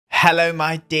Hello,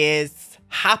 my dears.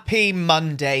 Happy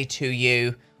Monday to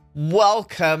you.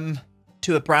 Welcome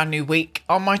to a brand new week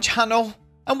on my channel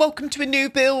and welcome to a new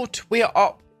build. We are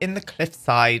up in the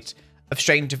cliffside of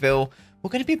Strangerville. We're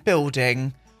going to be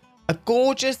building a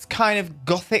gorgeous kind of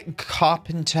Gothic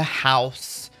carpenter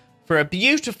house for a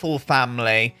beautiful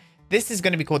family. This is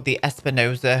going to be called the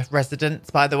Espinoza residence,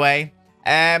 by the way.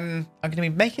 I'm going to be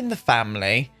making the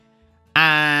family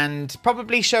and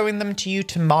probably showing them to you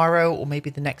tomorrow or maybe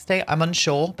the next day. I'm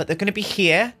unsure, but they're going to be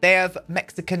here. They have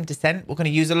Mexican descent. We're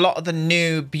going to use a lot of the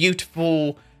new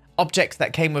beautiful objects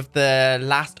that came with the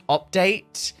last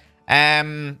update.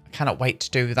 I cannot wait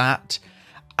to do that.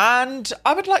 And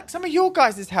I would like some of your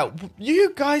guys' help.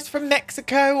 You guys from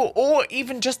Mexico or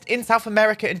even just in South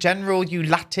America in general, you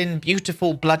Latin,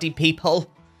 beautiful, bloody people.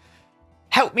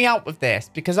 Help me out with this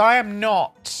because I am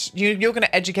not, you're going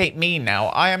to educate me now.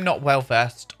 I am not well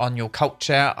versed on your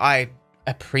culture. I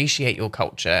appreciate your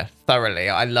culture thoroughly.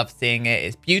 I love seeing it.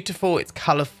 It's beautiful. It's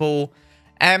colorful.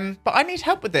 But I need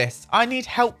help with this. I need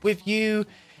help with you.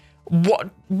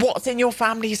 What's in your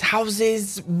family's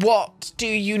houses? What do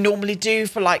you normally do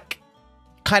for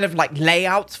kind of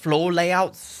layouts, floor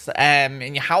layouts,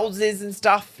 in your houses and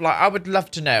stuff? I would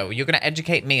love to know. You're going to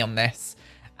educate me on this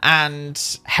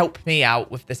and help me out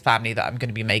with this family that I'm going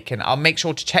to be making. I'll make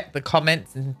sure to check the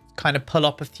comments and kind of pull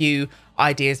up a few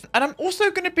ideas. And I'm also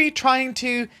going to be trying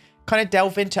to kind of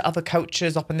delve into other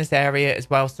cultures up in this area as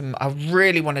well. I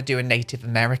really want to do a Native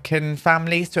American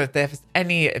family. So if there's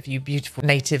any of you beautiful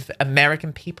Native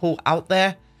American people out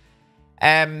there,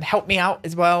 help me out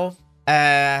as well.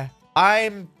 I'm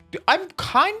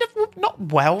kind of not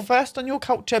well versed on your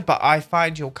culture, but I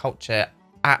find your culture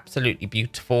absolutely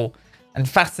beautiful and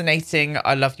fascinating.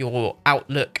 I love your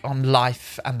outlook on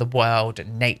life and the world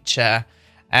and nature.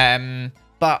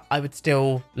 But I would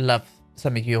still love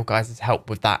some of your guys' help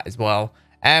with that as well.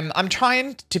 I'm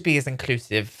trying to be as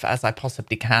inclusive as I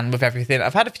possibly can with everything.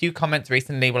 I've had a few comments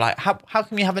recently were like, how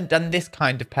come you haven't done this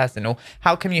kind of person? Or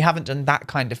how come you haven't done that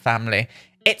kind of family?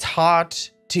 It's hard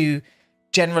to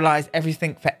generalize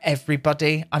everything for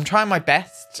everybody. I'm trying my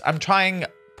best. I'm trying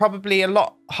probably a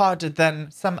lot harder than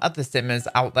some other simmers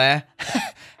out there.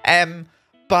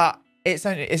 But it's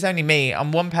only me.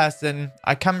 I'm one person.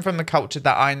 I come from a culture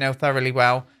that I know thoroughly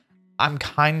well. I'm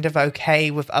kind of okay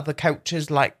with other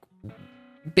cultures, like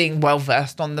being well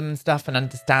versed on them and stuff and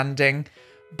understanding.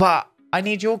 But I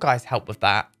need your guys' help with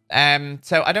that.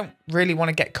 So I don't really want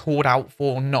to get called out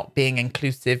for not being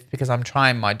inclusive because I'm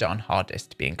trying my darn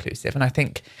hardest to be inclusive. And I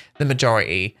think the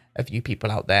majority of you people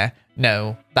out there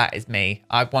know that is me.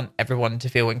 I want everyone to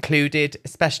feel included,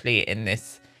 especially in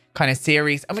this kind of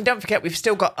series. I mean, don't forget, we've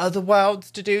still got other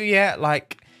worlds to do yet.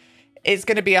 It's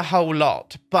going to be a whole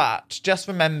lot. But just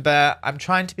remember, I'm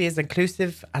trying to be as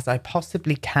inclusive as I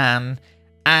possibly can.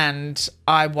 And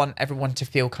I want everyone to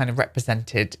feel kind of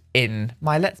represented in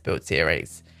my Let's Build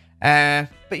series. But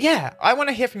yeah, I want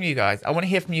to hear from you guys. I want to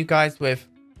hear from you guys with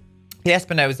the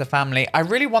Espinoza family. I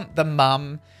really want the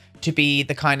mum to be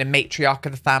the kind of matriarch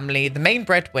of the family, the main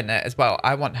breadwinner as well.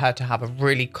 I want her to have a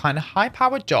really kind of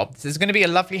high-powered job. This is going to be a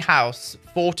lovely house,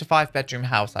 4 to 5 bedroom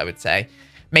house, I would say.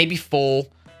 Maybe 4.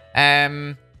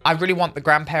 I really want the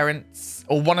grandparents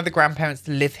or one of the grandparents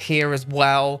to live here as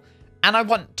well. And I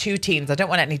want 2 teens. I don't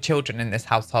want any children in this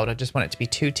household. I just want it to be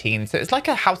 2 teens. So it's like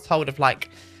a household of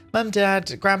mum,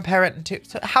 dad, grandparent, and 2.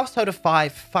 So a household of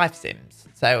 5 sims.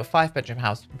 So a 5 bedroom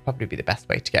house would probably be the best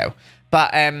way to go.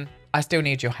 But I still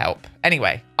need your help.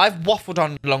 Anyway, I've waffled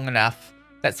on long enough.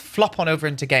 Let's flop on over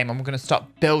into game and we're going to start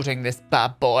building this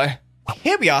bad boy.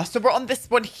 Here we are. So we're on this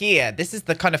one here. This is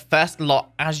the kind of first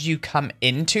lot as you come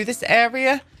into this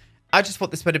area. I just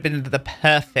thought this would have been the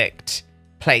perfect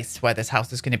place where this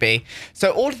house is going to be.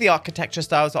 So all of the architecture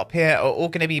styles up here are all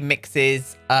going to be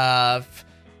mixes of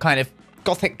kind of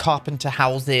Gothic carpenter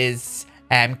houses,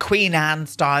 Queen Anne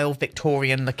style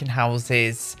Victorian looking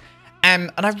houses.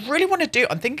 And I really want to do,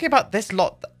 I'm thinking about this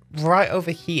lot right over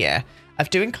here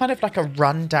of doing kind of like a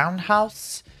rundown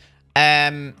house.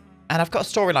 And I've got a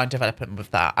storyline development with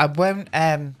that. I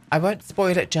won't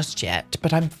spoil it just yet,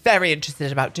 but I'm very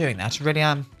interested about doing that. Really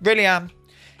am.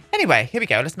 Anyway, here we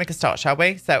go. Let's make a start, shall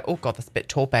we? So, oh God, that's a bit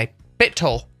tall, babe. Bit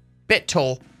tall.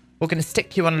 We're going to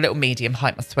stick you on a little medium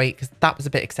height, my sweet, because that was a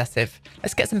bit excessive.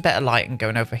 Let's get some better lighting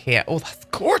going over here. Oh, that's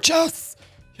gorgeous.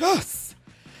 Yes.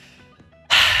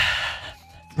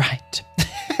 Right.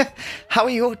 How are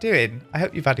you all doing? I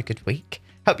hope you've had a good week.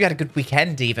 Hope you had a good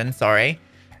weekend even, sorry.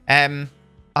 I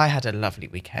had a lovely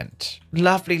weekend.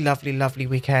 Lovely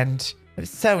weekend. It was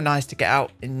so nice to get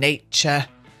out in nature.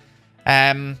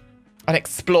 And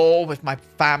explore with my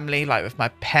family, with my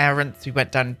parents. We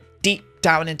went down deep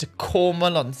down into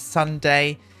Cornwall on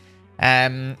Sunday.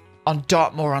 On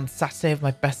Dartmoor on Saturday with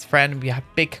my best friend. We had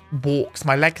big walks.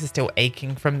 My legs are still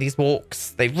aching from these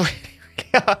walks. They really,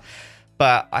 really are.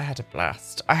 But I had a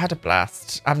blast. I had a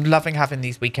blast. I'm loving having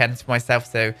these weekends for myself.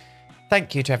 So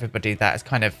thank you to everybody that has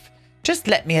kind of just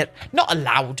let me, not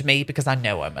allowed me because I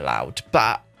know I'm allowed,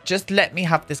 but just let me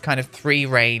have this kind of free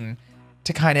reign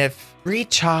to kind of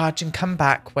recharge and come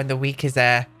back when the week is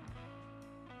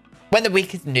when the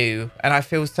week is new, and I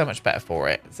feel so much better for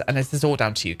it. And this is all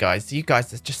down to you guys. You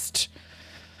guys are just,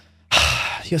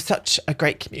 you're such a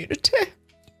great community.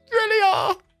 You really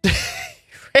are. You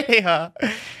really are.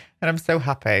 And I'm so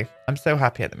happy. I'm so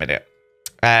happy at the minute.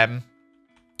 And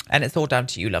it's all down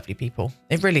to you, lovely people.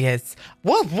 It really is.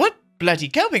 Whoa, what bloody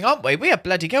going, aren't we? We are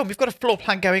bloody going. We've got a floor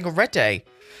plan going already.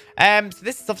 So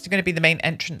this is obviously going to be the main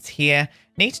entrance here.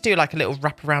 Need to do like a little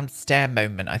wraparound stair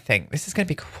moment, I think. This is going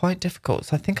to be quite difficult.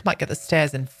 So I think I might get the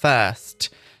stairs in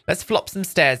first. Let's flop some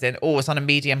stairs in. Oh, it's on a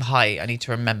medium height. I need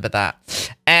to remember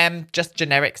that. Just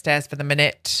generic stairs for the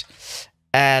minute.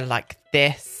 Like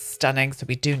this. Stunning. So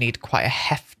we do need quite a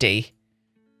hefty.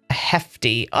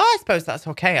 Oh, I suppose that's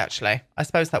okay, actually. I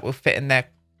suppose that will fit in there.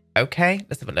 Okay.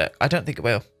 Let's have a look. I don't think it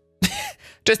will.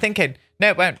 Just thinking. No,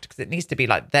 it won't, because it needs to be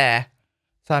like there.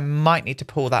 So I might need to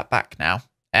pull that back now.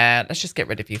 Let's just get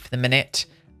rid of you for the minute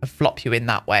and flop you in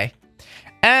that way.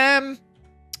 We're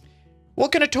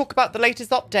going to talk about the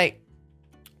latest update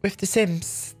with The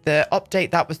Sims. The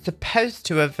update that was supposed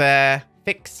to have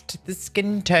fixed the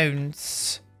skin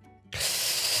tones.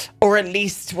 Or at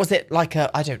least, was it like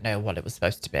a, I don't know what it was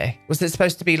supposed to be. Was it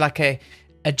supposed to be like a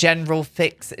general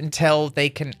fix until they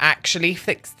can actually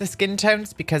fix the skin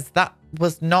tones? Because that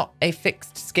was not a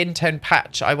fixed skin tone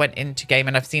patch. I went into game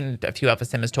and I've seen a few other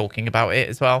Simmers talking about it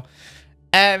as well.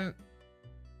 It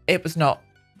was not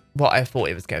what I thought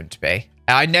it was going to be.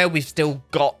 I know we've still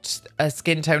got a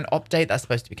skin tone update that's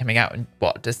supposed to be coming out in,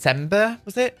 what, December,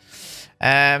 was it?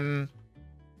 But,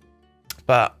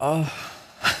 oh...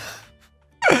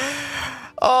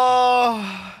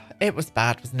 Oh, it was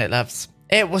bad, wasn't it, loves?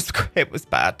 It was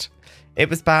bad. It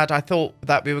was bad. I thought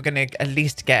that we were going to at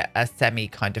least get a semi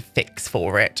kind of fix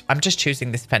for it. I'm just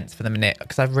choosing this fence for the minute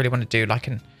because I really want to do like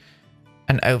an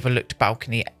overlooked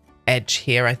balcony edge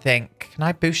here, I think. Can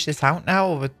I boost this out now,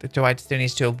 or do I still need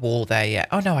to do a wall there yet?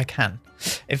 Oh, no, I can.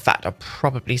 In fact, I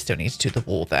probably still need to do the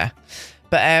wall there.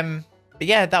 But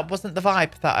yeah, that wasn't the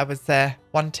vibe that I was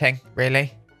wanting,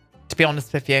 really. To be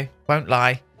honest with you, won't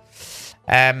lie.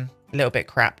 A little bit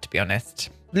crap, to be honest.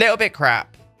 Little bit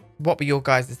crap. What were your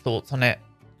guys' thoughts on it?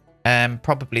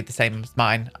 Probably the same as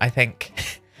mine, I think.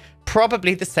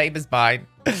 Probably the same as mine.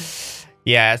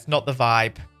 Yeah, it's not the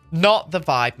vibe. Not the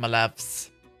vibe, my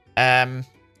loves.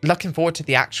 Looking forward to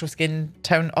the actual skin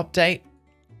tone update.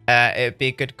 It would be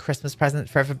a good Christmas present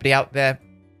for everybody out there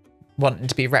wanting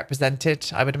to be represented,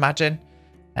 I would imagine.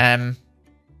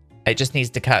 It just needs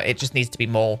to it just needs to be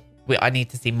more. I need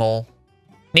to see more.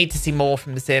 Need to see more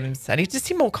from The Sims. I need to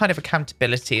see more kind of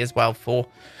accountability as well for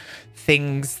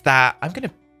things that... I'm going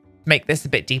to make this a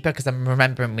bit deeper because I'm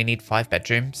remembering we need 5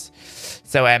 bedrooms.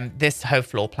 So this whole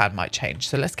floor plan might change.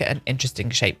 So let's get an interesting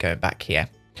shape going back here.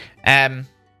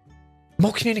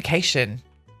 More communication.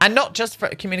 And not just for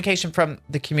communication from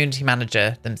the community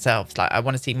manager themselves. Like, I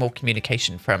want to see more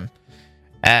communication from...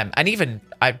 and even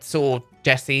I saw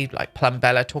Jessie, like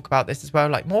Plumbella, talk about this as well.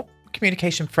 Like, more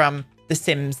communication from... The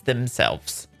Sims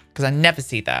themselves, because I never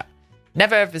see that.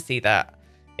 Never ever see that.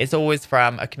 It's always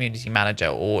from a community manager,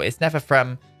 or it's never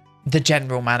from the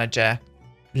general manager,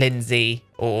 Lindsay,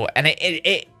 and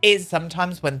it is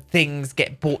sometimes when things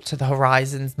get brought to the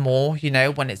horizons more, you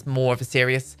know, when it's more of a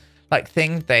serious like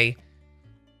thing. But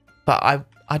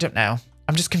I don't know.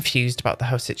 I'm just confused about the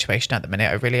whole situation at the minute.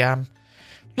 I really am.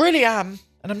 Really am.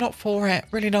 And I'm not for it.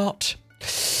 Really not.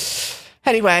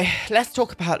 Anyway, let's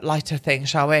talk about lighter things,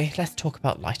 shall we? Let's talk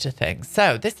about lighter things.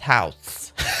 So, this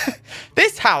house.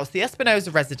 This house, the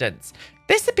Espinoza residence.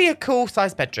 This would be a cool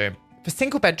size bedroom. For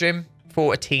single bedroom,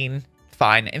 for a teen,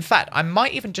 fine. In fact, I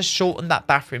might even just shorten that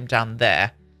bathroom down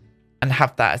there and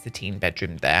have that as a teen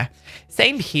bedroom there.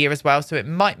 Same here as well. So, it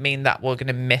might mean that we're going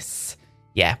to miss...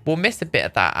 Yeah, we'll miss a bit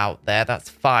of that out there. That's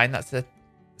fine. That's a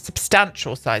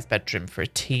substantial size bedroom for a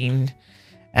teen.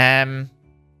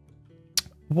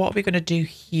 What are we going to do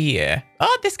here?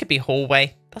 Oh, this could be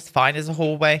hallway. That's fine as a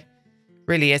hallway.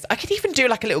 Really is. I could even do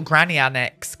like a little granny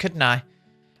annex, couldn't I?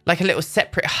 Like a little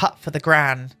separate hut for the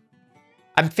gran.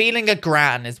 I'm feeling a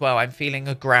gran as well. I'm feeling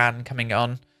a gran coming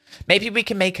on. Maybe we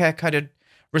can make her kind of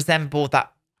resemble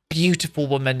that beautiful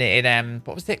woman in,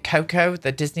 what was it? Coco,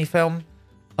 the Disney film.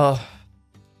 Oh,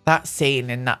 that scene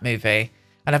in that movie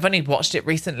And I've only watched it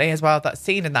recently as well, that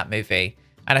scene in that movie.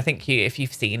 And I think if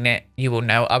you've seen it, you will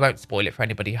know. I won't spoil it for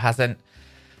anybody who hasn't.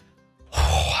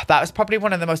 That was probably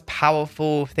one of the most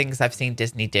powerful things I've seen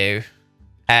Disney do.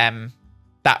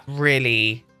 That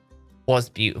really was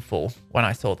beautiful when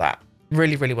I saw that.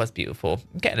 Really, really was beautiful.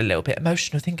 I'm getting a little bit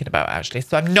emotional thinking about it, actually.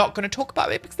 So I'm not going to talk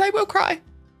about it because I will cry.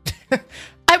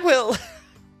 I will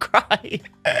cry.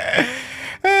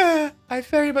 I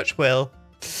very much will.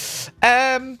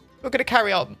 We're going to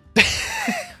carry on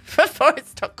before I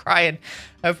stop crying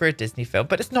over a Disney film.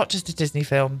 But it's not just a Disney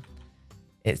film.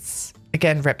 It's,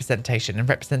 again, representation. And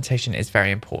representation is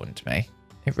very important to me.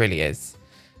 It really is.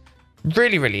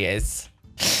 Really, really is.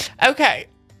 Okay.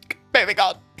 Moving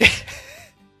on.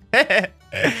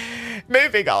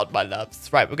 Moving on, my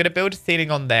loves. Right, we're going to build a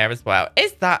ceiling on there as well.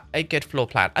 Is that a good floor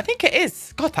plan? I think it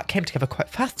is. God, that came together quite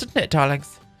fast, didn't it,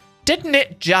 darlings? Didn't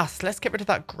it just? Let's get rid of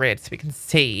that grid so we can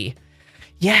see.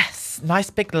 Yes, nice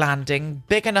big landing.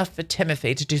 Big enough for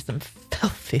Timothy to do some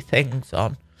filthy things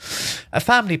on. A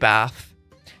family bath.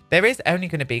 There is only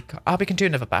going to be... Oh, we can do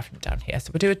another bathroom down here.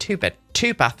 So we'll do a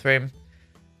two bathroom.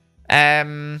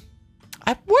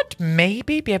 I would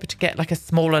maybe be able to get like a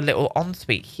smaller little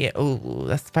ensuite here. Oh,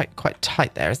 that's quite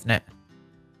tight there, isn't it?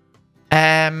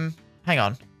 Hang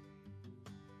on.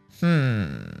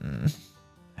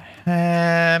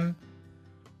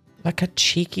 Like a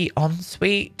cheeky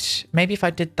ensuite. Maybe if I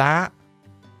did that.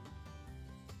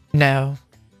 No,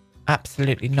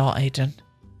 absolutely not, Aiden.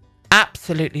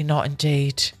 Absolutely not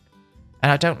indeed.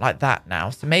 And I don't like that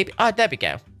now. So maybe, oh, there we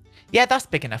go. Yeah, that's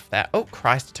big enough there. Oh,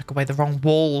 Christ, I took away the wrong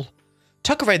wall.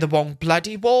 Took away the wrong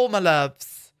bloody wall, my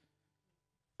loves.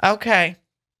 Okay.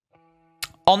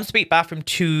 Ensuite bathroom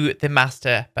to the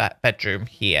master bedroom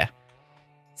here.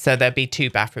 So there'll be 2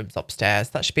 bathrooms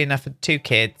upstairs. That should be enough for 2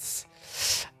 kids.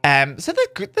 So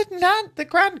the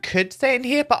Gran could stay in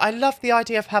here, but I love the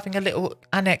idea of having a little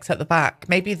annex at the back.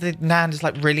 Maybe the Nan is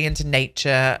like really into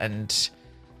nature and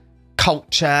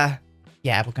culture.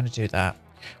 Yeah, we're going to do that.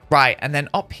 Right, and then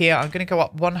up here, I'm going to go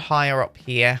up one higher up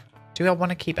here. Do I want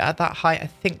to keep it at that height? I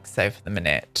think so for the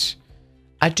minute.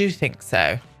 I do think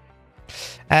so.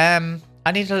 I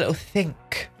need a little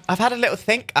think. I've had a little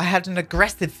think. I had an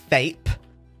aggressive vape.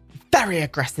 Very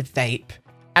aggressive vape.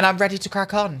 And I'm ready to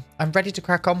crack on. I'm ready to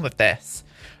crack on with this.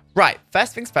 Right,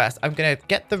 first things first. I'm going to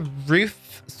get the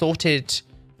roof sorted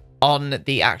on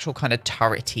the actual kind of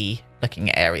turrety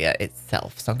looking area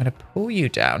itself. So I'm going to pull you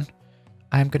down.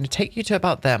 I'm going to take you to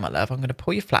about there, my love. I'm going to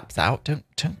pull your flaps out. Don't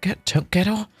get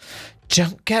all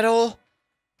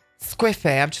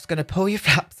squiffy. I'm just going to pull your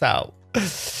flaps out.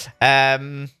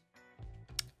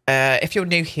 If you're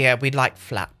new here, we like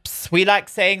flaps. We like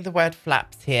saying the word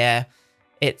flaps here.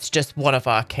 It's just one of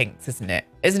our kinks, isn't it?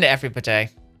 Isn't it, everybody?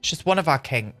 It's just one of our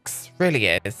kinks. Really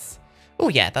is. Oh,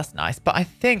 yeah, that's nice. But I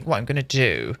think what I'm going to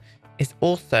do is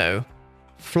also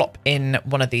flop in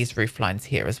one of these roof lines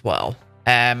here as well.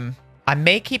 I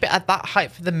may keep it at that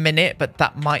height for the minute, but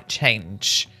that might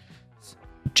change.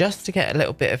 Just to get a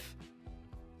little bit of...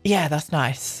 Yeah, that's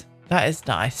nice. That is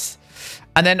nice.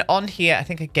 And then on here, I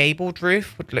think a gabled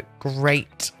roof would look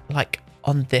great, like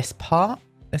on this part.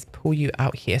 Let's pull you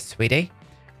out here, sweetie.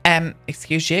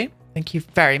 Excuse you. Thank you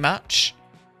very much.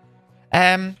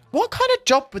 What kind of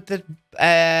job would the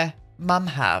mum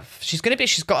have? She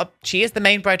is the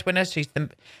main breadwinner. She's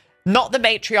not the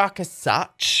matriarch as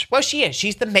such. Well, she is.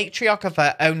 She's the matriarch of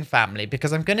her own family,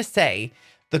 because I'm going to say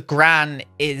the Gran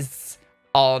is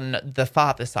on the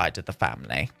father side of the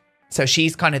family. So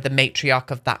she's kind of the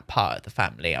matriarch of that part of the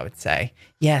family, I would say.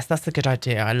 Yes, that's a good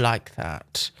idea. I like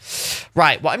that.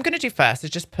 Right, what I'm going to do first is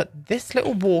just put this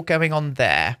little wall going on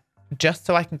there, just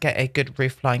so I can get a good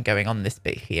roof line going on this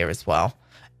bit here as well.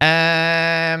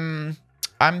 I'm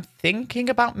thinking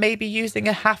about maybe using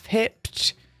a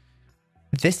half-hipped.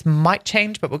 This might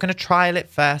change, but we're going to trial it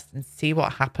first and see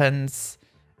what happens.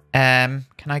 Can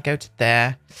I go to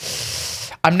there?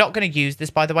 I'm not going to use this,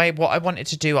 by the way. What I wanted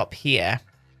to do up here...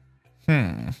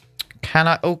 Can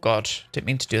I? Oh, God. Didn't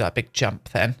mean to do that big jump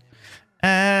then.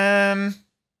 My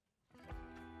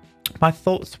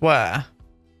thoughts were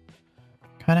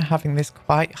kind of having this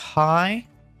quite high.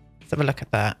 Let's have a look at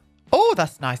that. Oh,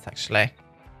 that's nice, actually.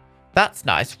 That's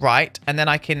nice, right? And then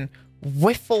I can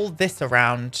whiffle this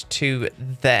around to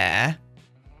there.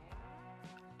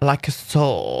 Like a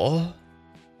saw.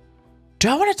 Do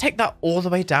I want to take that all the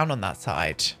way down on that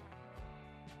side?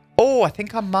 Oh, I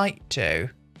think I might do.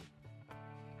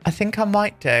 I think I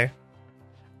might do.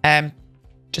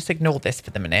 Just ignore this for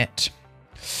the minute.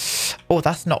 Oh,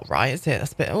 that's not right, is it?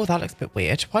 That's a bit. Oh, that looks a bit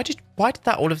weird. Why did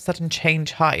that all of a sudden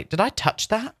change height? Did I touch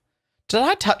that? Did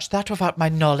I touch that without my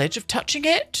knowledge of touching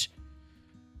it?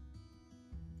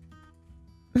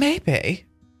 Maybe,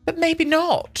 but maybe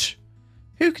not.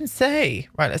 Who can say?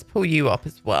 Right, let's pull you up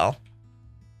as well.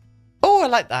 Oh, I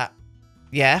like that.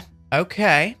 Yeah,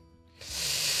 okay.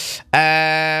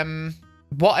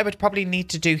 What I would probably need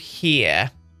to do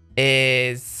here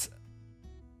is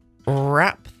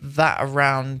wrap that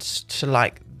around to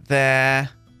like there.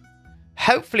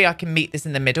 Hopefully I can meet this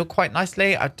in the middle quite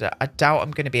nicely. I doubt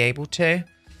I'm going to be able to.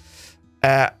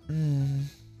 I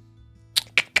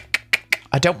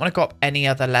don't want to go up any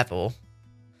other level.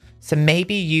 So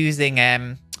maybe using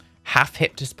half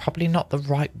hipped is probably not the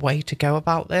right way to go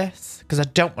about this. Because I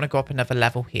don't want to go up another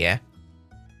level here.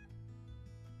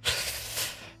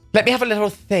 Let me have a little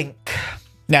think.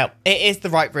 No, it is the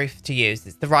right roof to use.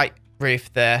 It's the right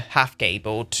roof, the half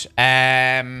gabled.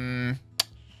 A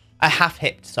half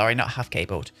hipped, sorry, not half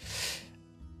gabled.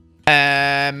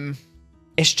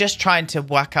 It's just trying to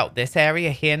work out this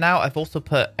area here now. I've also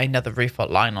put another roof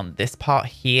outline on this part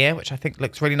here, which I think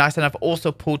looks really nice. And I've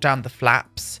also pulled down the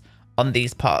flaps on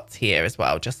these parts here as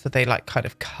well, just so they like kind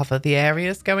of cover the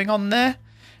areas going on there.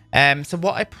 So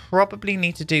what I probably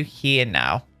need to do here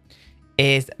now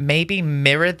is maybe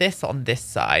mirror this on this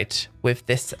side with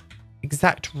this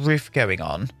exact roof going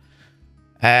on.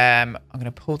 I'm going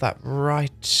to pull that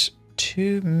right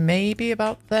to maybe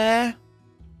about there.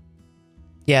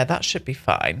 Yeah, that should be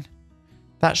fine.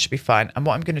 That should be fine. And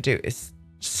what I'm going to do is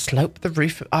slope the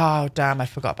roof. Oh, damn, I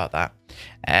forgot about that.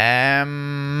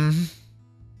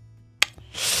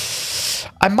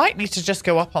 I might need to just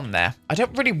go up on there. I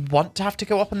don't really want to have to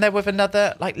go up on there with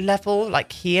another like level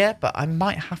like here, but I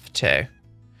might have to.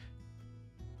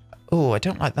 Oh, I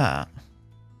don't like that.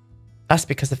 That's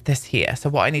because of this here. So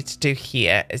what I need to do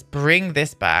here is bring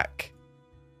this back.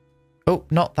 Oh,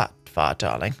 not that far,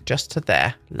 darling. Just to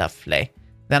there. Lovely.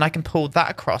 Then I can pull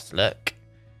that across, look.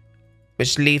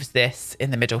 Which leaves this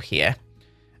in the middle here.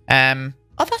 Oh,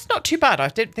 that's not too bad. I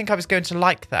didn't think I was going to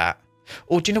like that.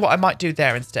 Or do you know what I might do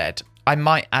there instead? I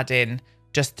might add in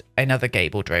just another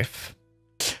gabled roof.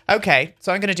 Okay,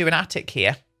 so I'm going to do an attic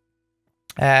here.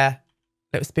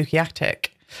 Little spooky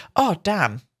attic. Oh,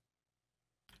 damn.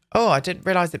 Oh, I didn't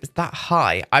realize it was that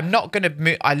high. I'm not going to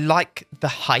move. I like the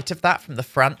height of that from the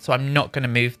front, so I'm not going to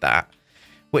move that.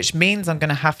 Which means I'm going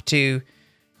to have to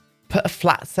put a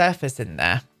flat surface in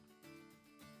there.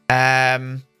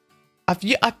 I've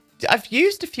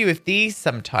used a few of these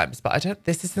sometimes, but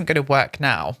this isn't going to work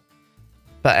now.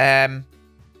 But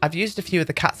I've used a few of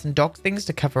the cats and dogs things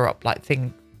to cover up like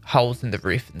holes in the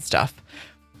roof and stuff.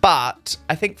 But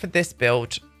I think for this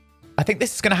build, I think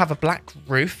this is going to have a black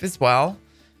roof as well.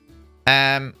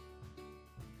 So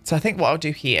I think what I'll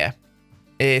do here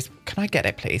is, can I get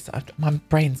it, please? My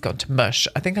brain's gone to mush.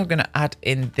 I think I'm going to add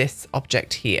in this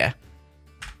object here.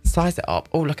 Size it up.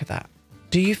 Oh, look at that.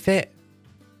 Do you fit?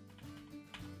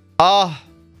 Oh,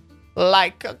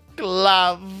 like a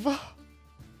glove.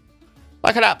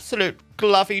 Like an absolute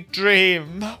glovey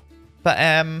dream. But,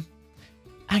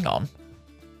 hang on.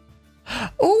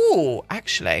 Oh,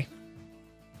 actually,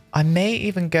 I may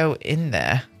even go in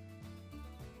there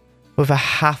with a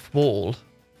half wall.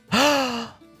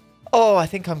 Oh, I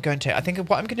think I'm going to. I think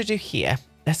what I'm going to do here,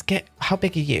 let's get, how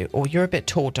big are you? Oh, you're a bit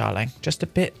tall, darling. Just a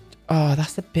bit. Oh,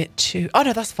 that's a bit too. Oh,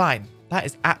 no, that's fine. That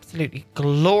is absolutely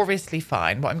gloriously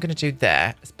fine. What I'm going to do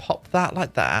there is pop that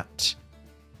like that.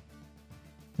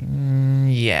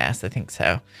 Yes, I think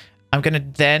so. I'm going to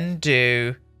then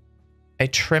do a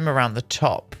trim around the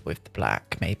top with the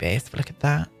black, maybe. So look at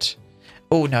that.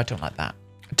 Oh, no, I don't like that.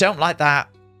 Don't like that.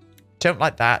 Don't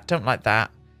like that. Don't like that.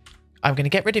 I'm going to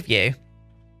get rid of you.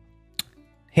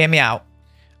 Hear me out.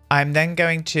 I'm then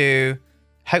going to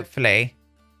hopefully...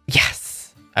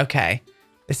 Yes. Okay.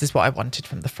 This is what I wanted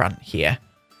from the front here.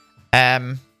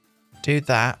 Do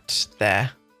that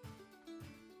there.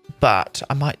 But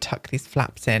I might tuck these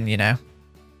flaps in, you know.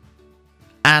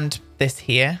 And this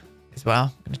here as well.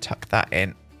 I'm going to tuck that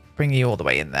in. Bring you all the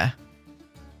way in there.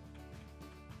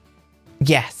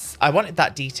 Yes. I wanted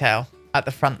that detail at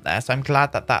the front there, so I'm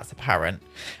glad that that's apparent.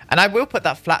 And I will put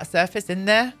that flat surface in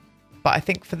there, but I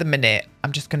think for the minute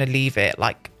I'm just going to leave it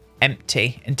like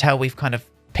empty until we've kind of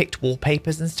picked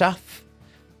wallpapers and stuff.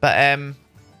 But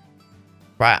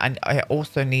right, and I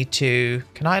also need to,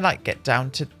 can I like get down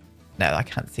to, no, I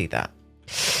can't see that.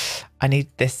 I need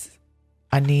this.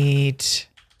 Right,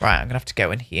 I'm gonna have to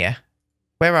go in here.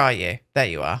 Where are you? There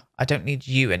you are. I don't need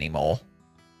you anymore.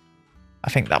 I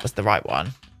think that was the right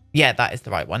one. Yeah, that is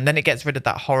the right one. Then it gets rid of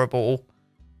that horrible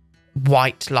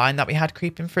white line that we had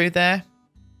creeping through there.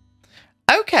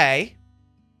 Okay.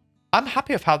 I'm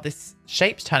happy with how this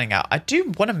shape's turning out. I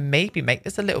do want to maybe make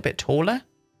this a little bit taller.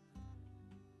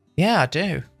 Yeah, I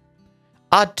do.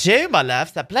 I do, my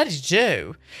loves. I bloody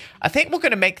do. I think we're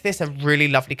going to make this a really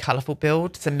lovely, colourful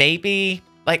build. So maybe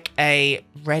like a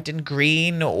red and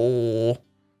green or...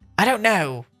 I don't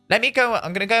know. Let me go.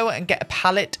 I'm going to go and get a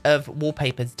palette of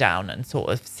wallpapers down and sort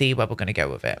of see where we're going to go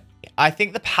with it. I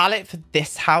think the palette for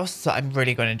this house that I'm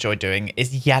really going to enjoy doing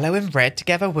is yellow and red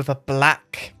together with a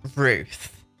black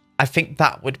roof. I think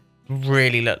that would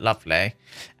really look lovely.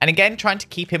 And again, trying to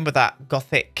keep in with that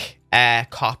Gothic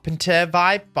Carpenter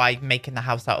vibe by making the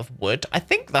house out of wood. I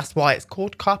think that's why it's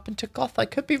called Carpenter Goth. I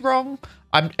could be wrong.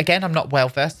 I'm not well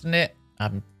versed in it.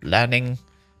 I'm learning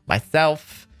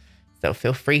myself, so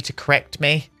feel free to correct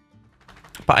me.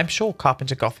 But I'm sure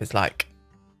Carpenter Goth is like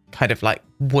kind of like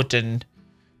wooden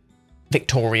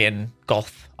Victorian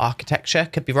goth architecture.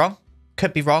 Could be wrong.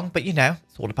 Could be wrong, but you know,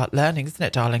 it's all about learning, isn't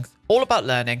it, darlings? All about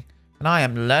learning. And I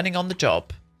am learning on the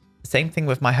job. Same thing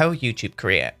with my whole YouTube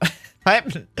career.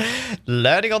 I'm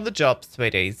learning on the job,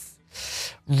 sweeties.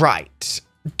 Right.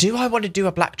 Do I want to do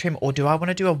a black trim or do I want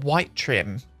to do a white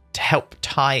trim to help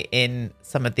tie in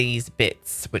some of these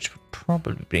bits, which would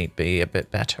probably be a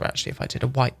bit better, actually, if I did a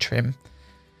white trim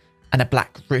and a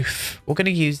black roof. We're going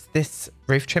to use this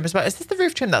roof trim as well. Is this the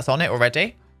roof trim that's on it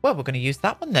already? Well, we're going to use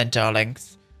that one then,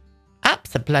 darlings.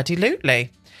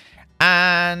 Abso-bloody-lutely.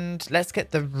 And let's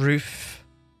get the roof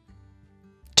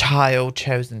tile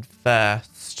chosen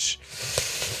first.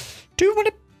 Do you want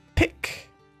to pick?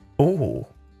 Oh.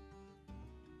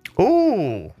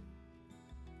 Oh.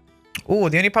 Oh,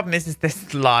 the only problem is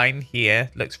this line here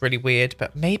looks really weird.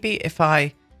 But maybe if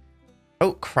I...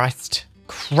 Oh, Christ.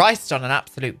 Christ on an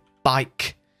absolute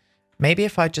bike. Maybe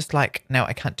if I just like... No,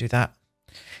 I can't do that.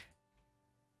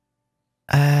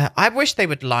 I wish they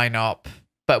would line up.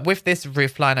 But with this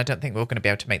roof line, I don't think we're going to be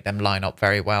able to make them line up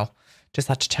very well. Just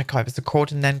had to check I was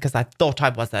recording then because I thought I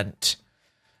wasn't.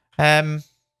 But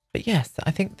yes,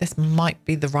 I think this might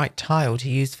be the right tile to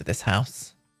use for this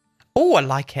house. Oh, I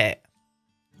like it.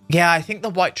 Yeah, I think the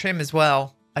white trim as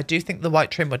well. I do think the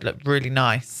white trim would look really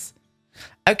nice.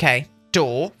 Okay,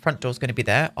 door. Front door's going to be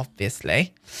there,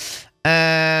 obviously. Do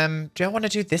I want to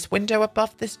do this window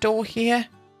above this door here?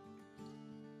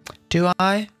 Do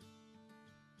I?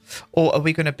 Or are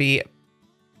we going to be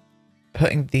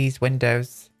putting these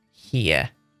windows here?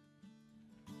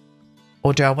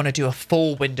 Or do I want to do a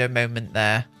full window moment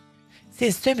there? See,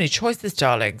 there's so many choices,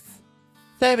 darlings.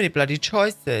 So many bloody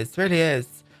choices. Really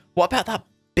is. What about that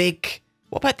big...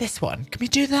 What about this one? Can we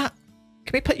do that?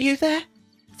 Can we put you there?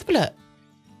 Let's have a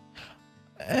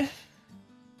look.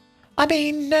 I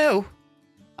mean, no.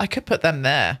 I could put them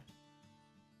there.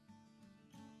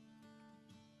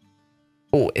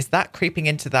 Oh, is that creeping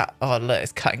into that? Oh, look,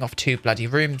 it's cutting off 2 bloody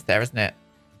rooms there, isn't it?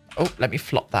 Oh, let me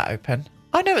flop that open.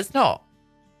 Oh, no, it's not.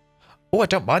 Oh, I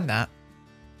don't mind that.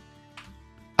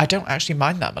 I don't actually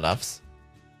mind that, my loves.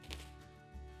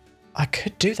 I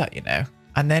could do that, you know.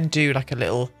 And then do like a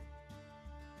little,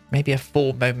 maybe a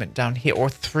 4 moment down here or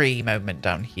 3 moment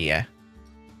down here.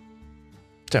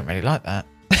 Don't really like that.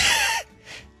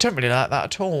 Don't really like that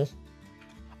at all.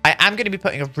 I am going to be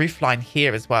putting a roof line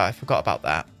here as well. I forgot about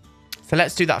that. So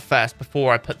let's do that first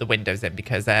before I put the windows in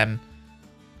because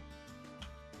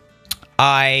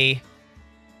I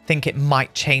think it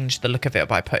might change the look of it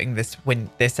by putting this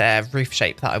roof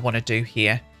shape that I want to do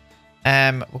here.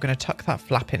 We're going to tuck that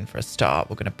flap in for a start.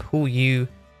 We're going to pull you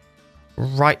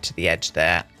right to the edge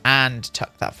there and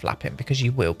tuck that flap in because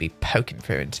you will be poking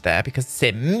through into there because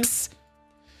Sims.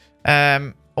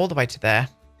 All the way to there.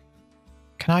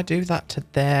 Can I do that to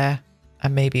there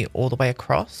and maybe all the way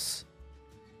across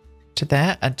to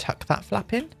there and tuck that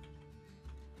flap in?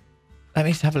 Let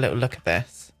me just have a little look at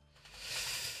this.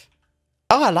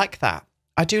 Oh, I like that.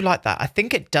 I do like that. I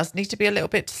think it does need to be a little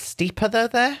bit steeper though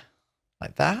there.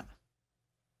 Like that.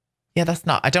 Yeah, that's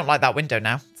not... I don't like that window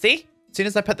now. See? As soon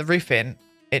as I put the roof in,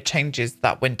 it changes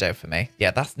that window for me. Yeah,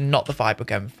 that's not the vibe we're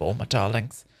going for, my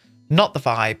darlings. Not the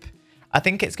vibe. I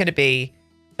think it's going to be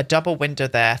a double window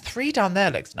there. 3 down there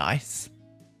looks nice.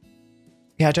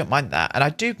 Yeah, I don't mind that. And I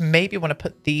do maybe want to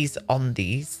put these on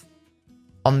these.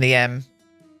 On the...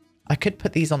 I could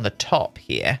put these on the top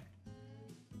here.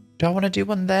 Do I want to do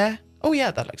one there? Oh,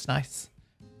 yeah, that looks nice.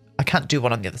 I can't do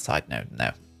one on the other side. No,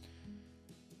 no.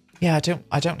 Yeah,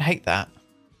 I don't hate that.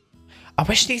 I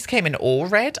wish these came in all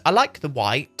red. I like the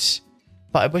white,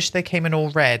 but I wish they came in all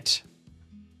red.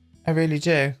 I really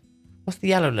do. What's the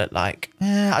yellow look like?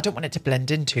 I don't want it to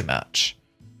blend in too much.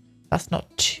 That's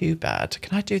not too bad.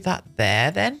 Can I do that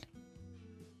there then?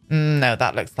 No,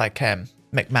 that looks like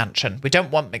McMansion. We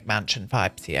don't want McMansion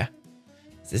vibes here.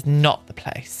 This is not the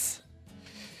place.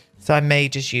 So I may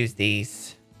just use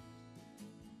these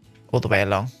all the way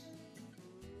along.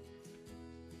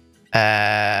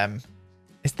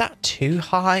 Is that too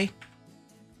high?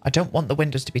 I don't want the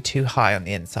windows to be too high on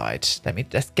the inside.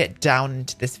 Let's get down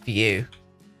into this view.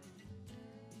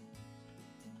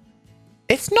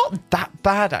 It's not that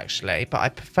bad, actually, but I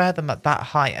prefer them at that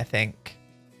height, I think.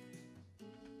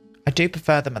 I do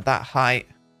prefer them at that height.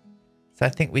 So I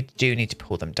think we do need to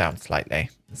pull them down slightly.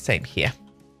 Same here.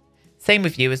 Same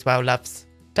with you as well, loves.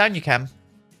 Down you can.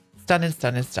 Stunning,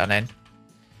 stunning, stunning.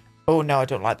 Oh, no, I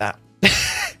don't like that.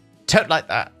 Don't like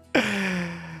that.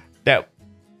 No.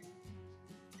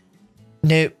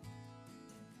 Nope.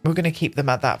 We're going to keep them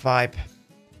at that vibe.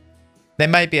 They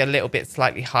may be a little bit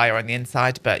slightly higher on the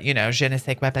inside, but, you know, je ne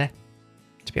sais quoi,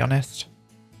 to be honest.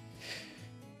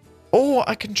 Or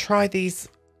I can try these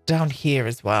down here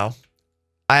as well.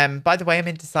 By the way, I'm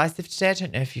indecisive today. I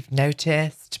don't know if you've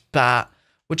noticed, but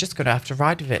we're just going to have to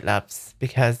ride with it, loves,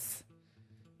 because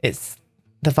it's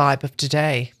the vibe of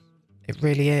today. It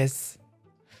really is.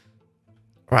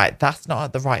 Right, that's not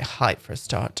at the right height for a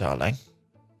start, darling.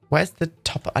 Where's the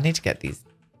top? I need to get these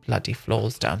bloody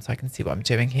floors down so I can see what I'm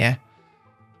doing here.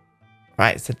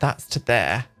 Right, so that's to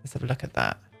there. Let's have a look at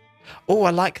that. Oh,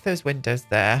 I like those windows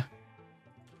there.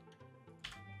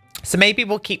 So maybe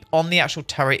we'll keep on the actual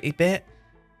turrety bit.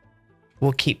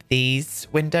 We'll keep these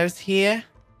windows here.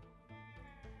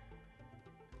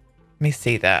 Let me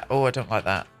see that. Oh, I don't like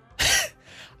that.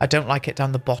 I don't like it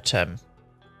down the bottom.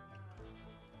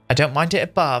 I don't mind it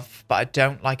above, but I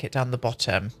don't like it down the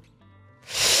bottom.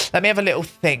 Let me have a little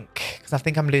think, because I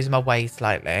think I'm losing my way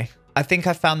slightly. I think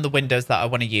I found the windows that I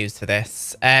want to use for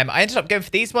this. I ended up going for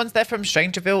these ones. They're from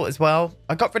Strangerville as well.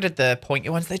 I got rid of the pointy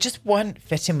ones. They just weren't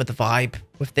fitting with the vibe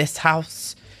with this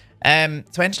house. So I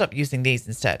ended up using these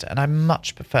instead, and I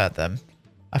much prefer them.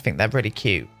 I think they're really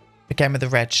cute. Again, with the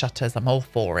red shutters, I'm all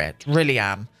for it. Really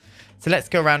am. So let's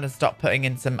go around and start putting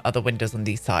in some other windows on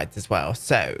these sides as well.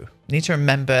 So need to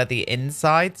remember the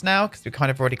insides now, because we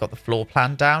kind of already got the floor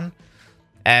plan down.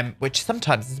 Which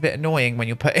sometimes is a bit annoying when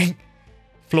you're putting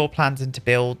floor plans into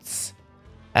builds,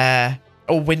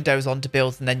 or windows onto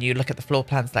builds, and then you look at the floor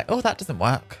plans like, oh, that doesn't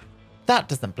work. That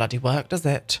doesn't bloody work, does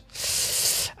it?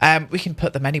 We can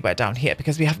put them anywhere down here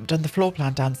because we haven't done the floor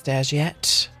plan downstairs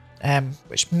yet,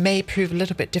 which may prove a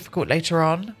little bit difficult later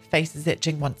on. Face is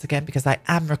itching once again because I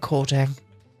am recording.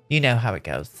 You know how it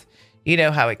goes. You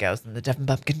know how it goes on the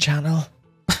DevonBumpkin channel.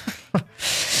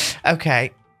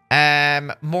 Okay.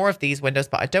 More of these windows,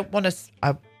 but I don't want to...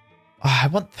 I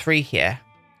want 3 here.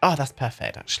 Oh, that's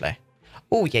perfect, actually.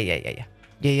 Oh, yeah.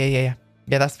 Yeah,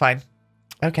 that's fine.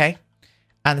 Okay.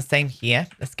 And the same here.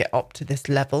 Let's get up to this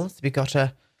level. So we've got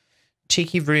a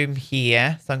cheeky room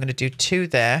here. So I'm going to do 2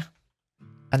 there.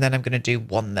 And then I'm going to do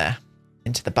 1 there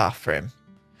into the bathroom.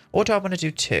 Or do I want to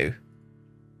do 2?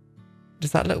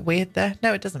 Does that look weird there?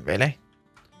 No, it doesn't really.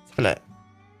 Let's have a look.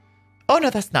 Oh,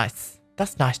 no, that's nice.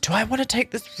 That's nice. Do I want to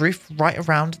take this roof right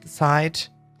around the side?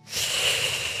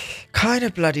 Kind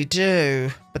of bloody do.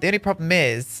 But the only problem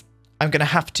is I'm going to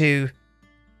have to...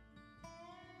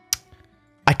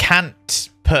 I can't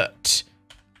put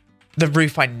the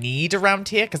roof I need around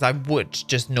here because I would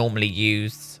just normally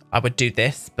use... I would do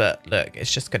this, but look,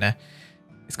 it's just going to...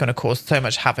 It's going to cause so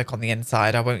much havoc on the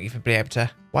inside. I won't even be able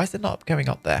to... Why is it not going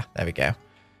up there? There we go.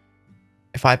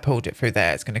 If I pulled it through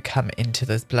there, it's going to come into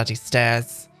those bloody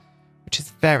stairs, which is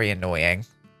very annoying.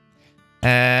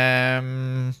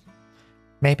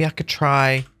 Maybe I could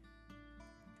try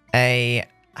a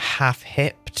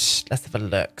half-hipped. Let's have a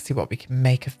look, see what we can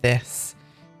make of this.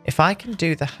 If I can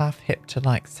do the half-hip to,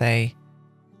 like, say,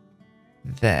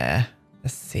 there.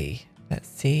 Let's see. Let's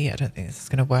see. I don't think this is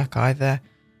going to work either.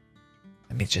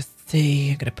 Let me just see.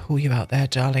 I'm going to pull you out there,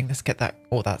 darling. Let's get that.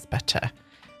 Oh, that's better.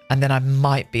 And then I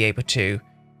might be able to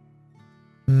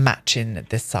match in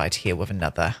this side here with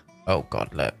another. Oh,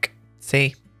 God, look.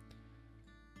 See?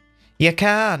 You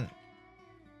can't.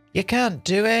 You can't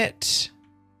do it.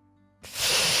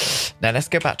 Now, let's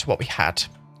go back to what we had.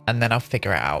 And then I'll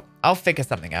figure it out. I'll figure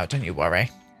something out. Don't you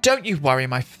worry. Don't you worry,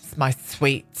 my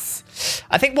sweets.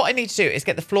 I think what I need to do is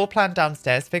get the floor plan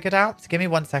downstairs figured out. So give me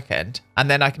 1 second. And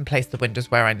then I can place the windows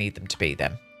where I need them to be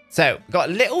then. So we've got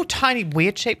a little tiny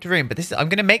weird shaped room. But this is, I'm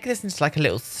going to make this into like a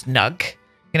little snug.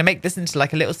 I'm going to make this into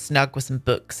like a little snug with some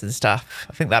books and stuff.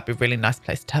 I think that'd be a really nice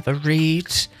place to have a read.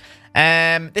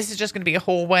 This is just going to be a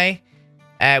hallway.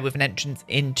 With an entrance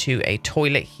into a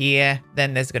toilet here.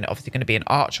 Then there's obviously going to be an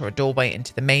arch or a doorway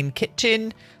into the main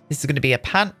kitchen. This is going to be a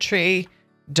pantry,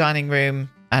 dining room,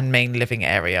 and main living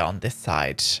area on this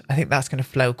side. I think that's going to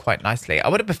flow quite nicely. I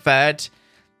would have preferred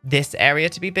this area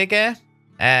to be bigger,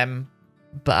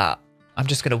 but I'm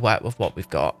just going to work with what we've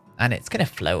got, and it's going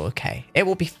to flow okay. It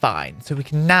will be fine. So we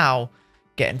can now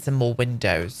getting some more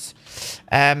windows.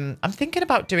 I'm thinking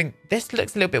about doing... This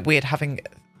looks a little bit weird having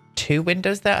 2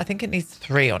 windows there. I think it needs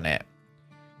 3 on it.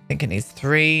 I think it needs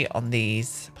 3 on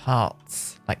these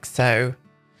parts, like so.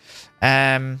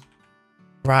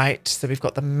 Right, so we've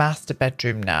got the master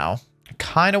bedroom now. I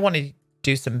kind of want to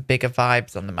do some bigger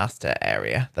vibes on the master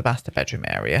bedroom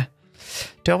area.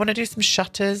 Do I want to do some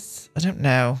shutters? I don't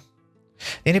know.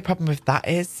 The only problem with that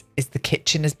is the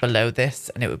kitchen is below this,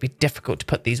 and it would be difficult to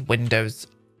put these windows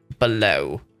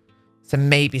below. So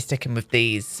maybe sticking with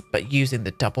these, but using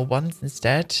the double ones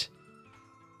instead,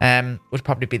 would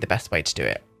probably be the best way to do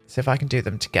it. So if I can do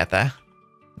them together,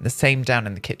 the same down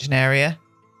in the kitchen area,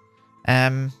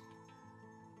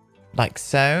 like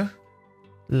so.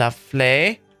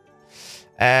 Lovely.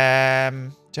 Do I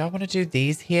want to do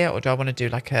these here, or do I want to do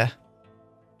like a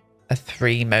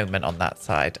 3 moment on that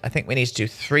side? I think we need to do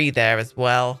 3 there as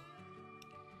well.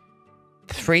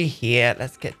 3 here.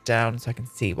 Let's get down so I can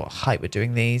see what height we're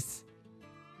doing these.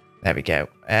 There we go.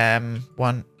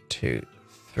 1, 2,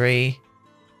 3.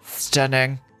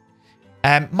 Stunning.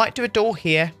 Might do a door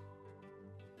here.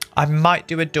 I might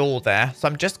do a door there. So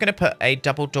I'm just going to put a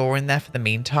double door in there for the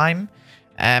meantime.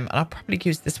 And I'll probably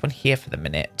use this one here for the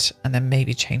minute and then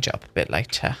maybe change it up a bit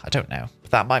later. I don't know.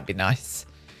 But that might be nice.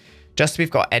 Just so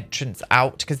we've got entrance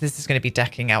out, because this is going to be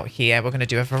decking out here. We're going to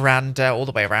do a veranda all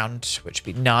the way around, which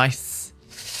would be nice.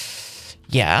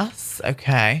 Yes.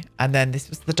 Okay. And then this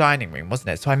was the dining room, wasn't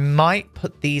it? So I might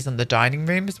put these on the dining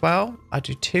room as well. I'll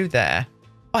do 2 there.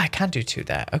 Oh, I can do 2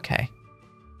 there. Okay.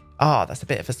 Oh, that's a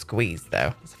bit of a squeeze,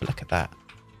 though. Let's have a look at that.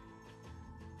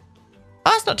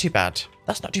 Oh, that's not too bad.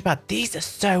 That's not too bad. These are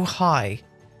so high.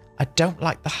 I don't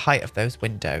like the height of those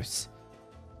windows.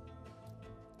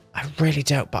 I really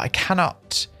don't, but I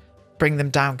cannot bring them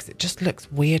down because it just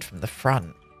looks weird from the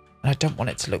front. And I don't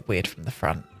want it to look weird from the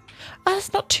front. Oh,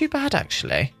 that's not too bad,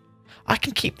 actually. I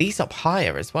can keep these up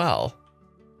higher as well.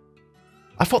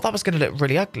 I thought that was going to look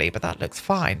really ugly, but that looks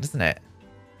fine, doesn't it?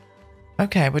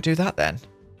 Okay, we'll do that then.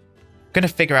 Going to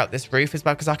figure out this roof as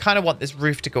well, because I kind of want this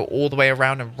roof to go all the way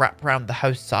around and wrap around the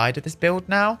whole side of this build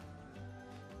now.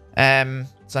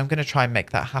 So I'm going to try and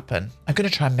make that happen. I'm going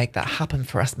to try and make that happen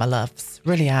for us, my loves.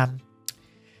 Really am.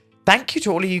 Thank you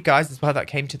to all of you guys as well that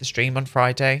came to the stream on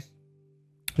Friday.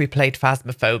 We played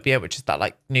Phasmophobia, which is that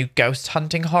like new ghost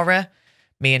hunting horror.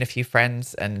 Me and a few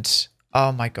friends, and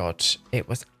oh my god, it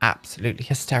was absolutely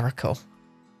hysterical.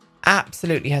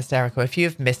 Absolutely hysterical. If you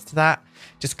have missed that,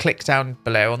 just click down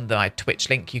below on my Twitch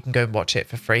link. You can go and watch it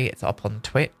for free. It's up on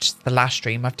Twitch. It's the last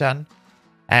stream I've done.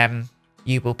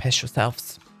 You will piss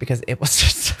yourselves because it was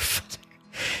just so funny.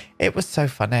 It was so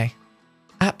funny.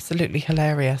 Absolutely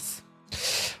hilarious.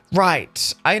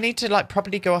 Right. I need to like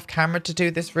probably go off camera to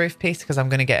do this roof piece because I'm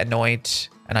going to get annoyed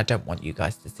and I don't want you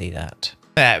guys to see that.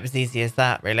 Yeah, it was easy as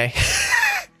that, really.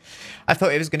 I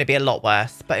thought it was going to be a lot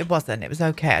worse, but it wasn't. It was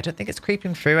okay. I don't think it's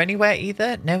creeping through anywhere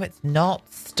either. No, it's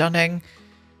not. Stunning.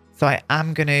 So I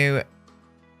am going to...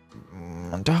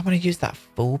 Do I want to use that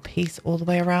full piece all the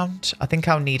way around? I think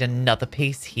I'll need another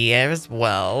piece here as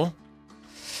well.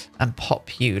 And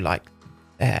pop you like...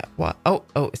 what? Oh,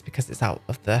 it's because it's out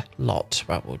of the lot.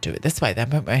 Right, we'll do it this way then,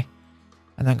 won't we?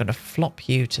 And I'm going to flop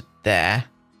you to there.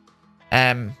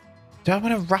 Do I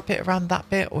want to wrap it around that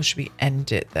bit or should we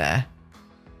end it there?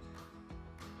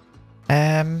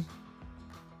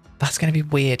 That's going to be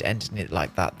weird ending it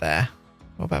like that there.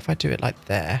 What about if I do it like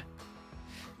there?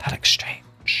 That looks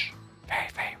strange. Very,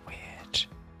 very weird.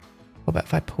 What about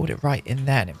if I pulled it right in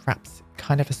there and it wraps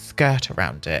kind of a skirt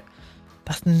around it?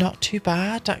 That's not too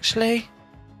bad, actually.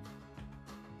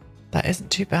 That isn't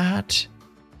too bad.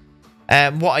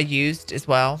 What I used as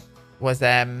well was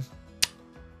a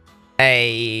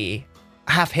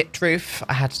half-hipped roof.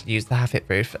 I had to use the half-hipped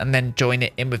roof and then join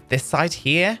it in with this side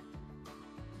here,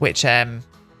 which kind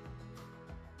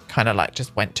of like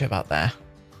just went to about there,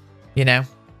 you know?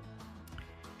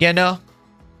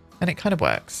 And it kind of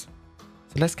works.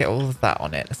 So let's get all of that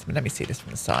on it. Let me see this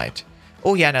from the side.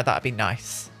 Oh yeah, no, that'd be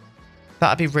nice.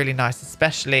 That'd be really nice,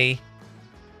 especially...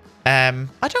 I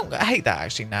hate that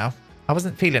actually now. I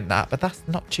wasn't feeling that, but that's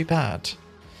not too bad.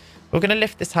 We're going to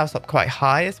lift this house up quite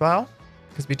high as well,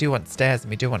 because we do want stairs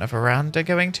and we do want a veranda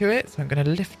going to it. So I'm going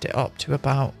to lift it up to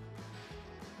about...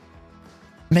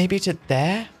 maybe to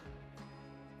there?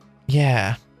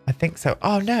 Yeah, I think so.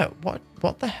 Oh no,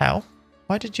 what the hell?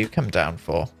 Why did you come down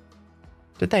for?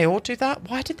 Did they all do that?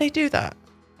 Why did they do that?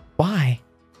 Why?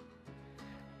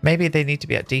 Maybe they need to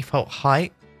be at default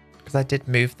height, because I did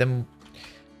move them.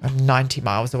 I'm 90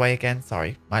 miles away again.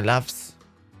 Sorry, my loves.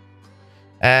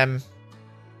 And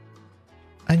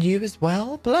you as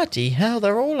well? Bloody hell,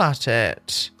 they're all at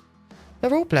it.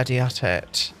 They're all bloody at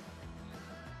it.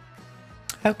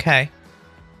 Okay.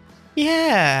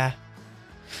 Yeah.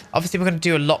 Obviously, we're going to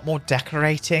do a lot more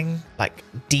decorating, like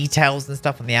details and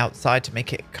stuff on the outside to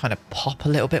make it kind of pop a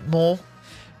little bit more.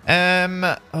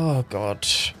 Oh, God.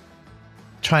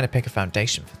 Trying to pick a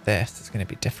foundation for this is going to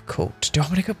be difficult. Do I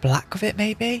want to go black with it,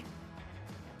 maybe?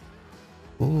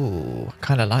 Ooh, I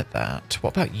kind of like that.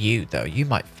 What about you, though? You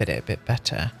might fit it a bit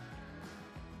better.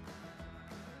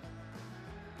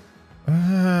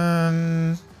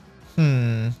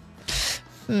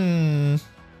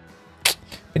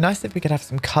 Be nice if we could have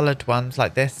some coloured ones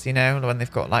like this, you know, when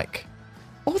they've got like...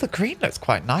 Oh, the green looks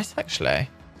quite nice, actually.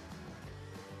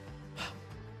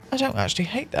 I don't actually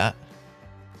hate that.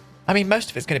 I mean,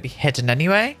 most of it's going to be hidden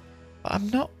anyway, but I'm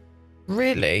not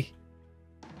really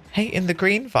hating the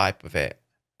green vibe with it.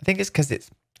 I think it's because it's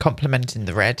complementing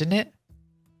the red in it.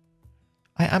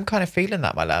 I am kind of feeling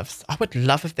that, my loves. I would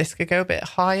love if this could go a bit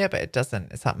higher, but it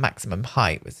doesn't. It's at maximum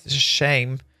height, which is a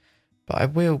shame. But I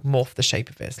will morph the shape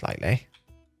of it slightly.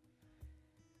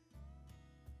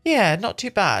 Yeah, not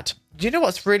too bad. Do you know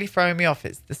what's really throwing me off?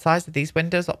 It's the size of these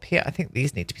windows up here. I think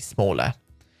these need to be smaller.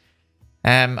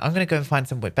 I'm going to go and find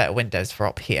some better windows for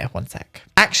up here. One sec.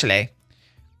 Actually,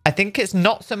 I think it's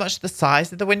not so much the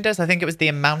size of the windows. I think it was the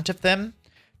amount of them.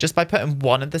 Just by putting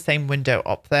one of the same window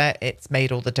up there, it's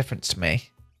made all the difference to me.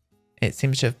 It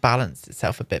seems to have balanced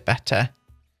itself a bit better.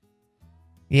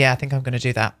 Yeah, I think I'm going to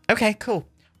do that. Okay, cool.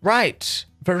 Right,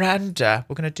 veranda.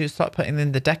 We're going to start putting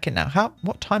in the decking now.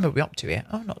 What time are we up to here?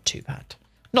 Oh, not too bad.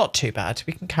 Not too bad.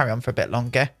 We can carry on for a bit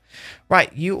longer.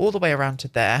 Right, you all the way around to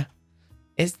there.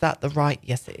 Is that the right?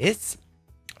 Yes, it is.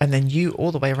 And then you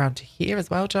all the way around to here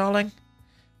as well, darling.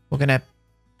 We're going to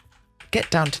get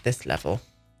down to this level.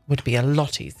 Would be a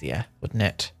lot easier, wouldn't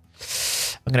it?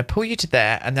 I'm going to pull you to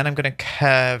there, and then I'm going to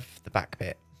curve the back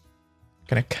bit. I'm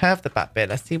going to curve the back bit.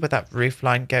 Let's see where that roof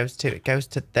line goes to. It goes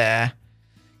to there.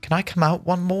 Can I come out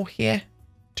one more here?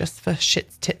 Just for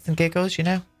shits, tits, and giggles, you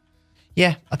know?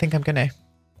 Yeah, I think I'm going to.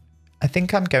 I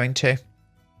think I'm going to.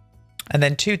 And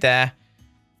then two there.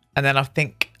 And then I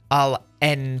think I'll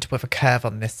end with a curve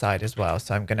on this side as well.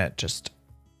 So I'm going to just...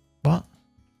 What?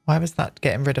 Why was that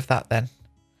getting rid of that then?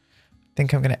 I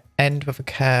think I'm going to end with a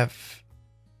curve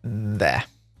there.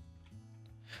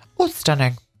 Oh,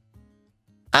 stunning.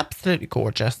 Absolutely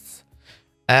gorgeous.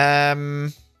 No,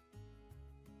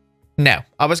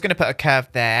 I was going to put a curve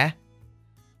there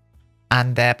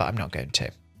and there, but I'm not going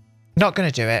to. Not going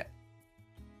to do it.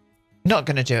 Not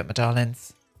going to do it, my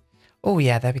darlings. Oh,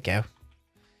 yeah, there we go.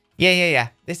 Yeah.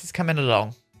 This is coming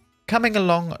along. Coming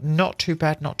along, not too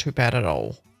bad at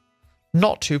all.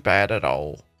 Not too bad at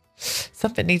all.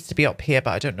 Something needs to be up here,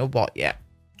 but I don't know what yet.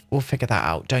 We'll figure that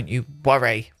out. Don't you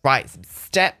worry. Right, some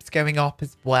steps going up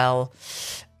as well.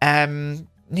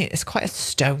 It's quite a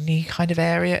stony kind of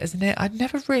area, isn't it? I've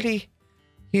never really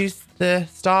used the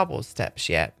Star Wars steps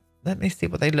yet. Let me see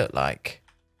what they look like.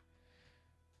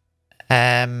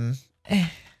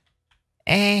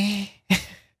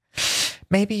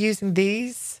 Maybe using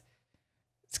these.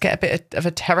 Let's get a bit of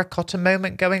a terracotta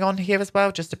moment going on here as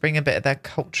well, just to bring a bit of their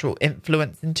cultural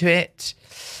influence into it.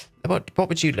 What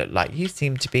would you look like? You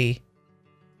seem to be...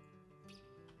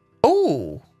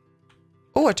 Oh,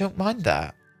 I don't mind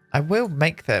that. I will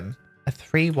make them a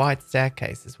 3-wide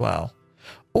staircase as well.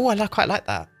 Oh, I quite like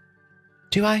that.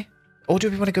 Do I? Or do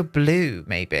we want to go blue,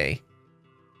 maybe?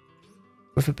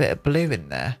 With a bit of blue in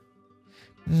there.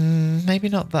 Maybe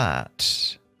not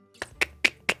that.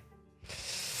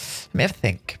 Let me have a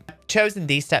think. I've chosen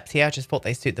these steps here. I just thought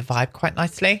they suit the vibe quite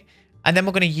nicely. And then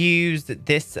we're going to use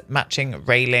this matching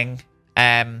railing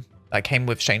that came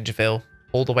with Strangerville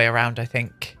all the way around, I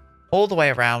think. All the way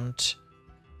around.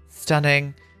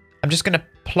 Stunning. I'm just going to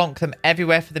plonk them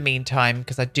everywhere for the meantime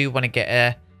because I do want to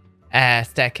get a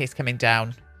staircase coming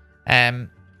down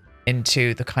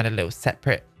into the kind of little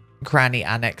separate granny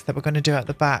annex that we're going to do at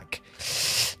the back.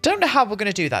 Don't know how we're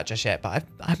going to do that just yet, but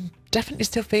I'm definitely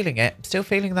still feeling it. Still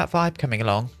feeling that vibe coming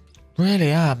along. Really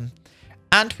am.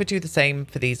 And we do the same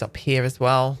for these up here as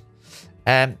well.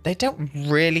 They don't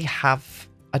really have...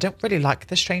 I don't really like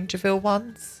the Strangerville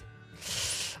ones.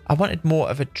 I wanted more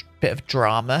of a bit of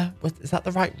drama. Is that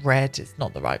the right red? It's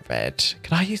not the right red.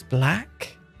 Can I use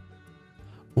black?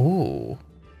 Ooh.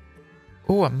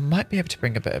 Ooh, I might be able to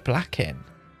bring a bit of black in.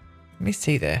 Let me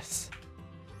see this.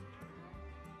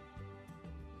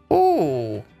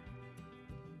 Ooh.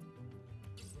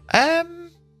 I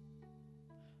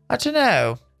don't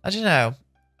know.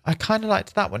 I kind of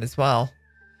liked that one as well.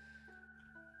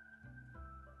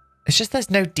 It's just there's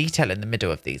no detail in the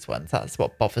middle of these ones. That's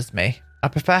what bothers me. I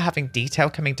prefer having detail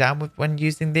coming down when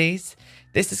using these.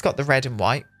 This has got the red and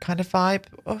white kind of vibe.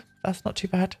 Oh, that's not too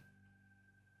bad.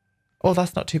 Oh,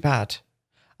 that's not too bad.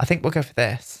 I think we'll go for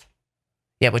this.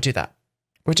 Yeah, we'll do that.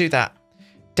 We'll do that.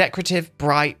 Decorative,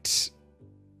 bright.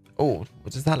 Oh,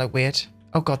 does that look weird?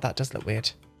 Oh God, that does look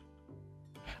weird.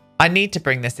 I need to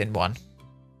bring this in one.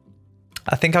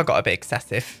 I think I got a bit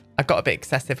excessive. I got a bit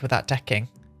excessive with that decking.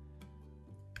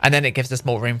 And then it gives us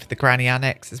more room for the granny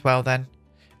annex as well then.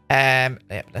 Yeah,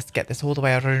 let's get this all the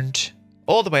way around.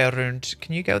 All the way around.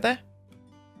 Can you go there?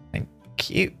 Thank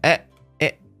you.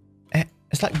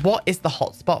 It's like, what is the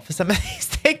hotspot for some of these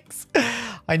things?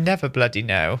 I never bloody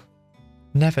know.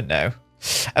 Never know.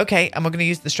 Okay, and we're going to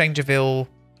use the Strangerville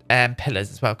pillars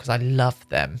as well because I love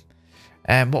them.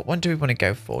 What one do we want to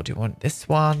go for? Do we want this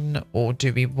one or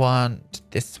do we want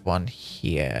this one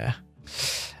here?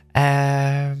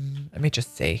 Let me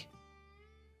just see.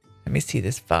 Let me see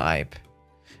this vibe.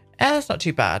 That's not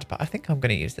too bad, but I think I'm going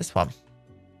to use this one.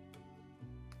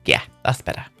 Yeah, that's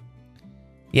better.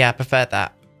 Yeah, I prefer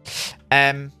that.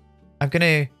 I'm going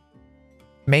to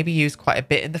maybe use quite a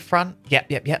bit in the front.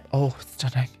 Yep. Oh,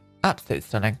 stunning. Absolutely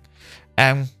stunning.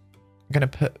 I'm going to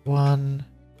put one.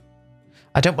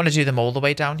 I don't want to do them all the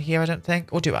way down here, I don't think.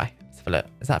 Or do I? Let's have a look.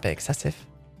 Is that a bit excessive?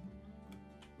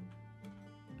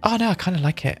 Oh, no, I kind of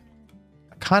like it.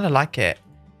 I kind of like it.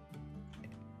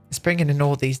 It's bringing in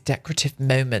all these decorative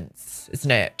moments,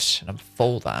 isn't it? And I'm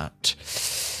for that.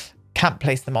 Can't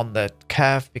place them on the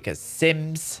curve because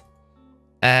Sims.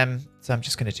 So I'm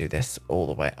just going to do this all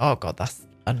the way. Oh, God, that's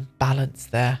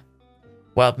unbalanced there.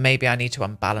 Well, maybe I need to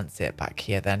unbalance it back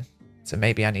here then. So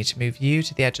maybe I need to move you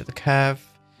to the edge of the curve.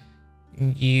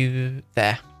 You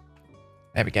there.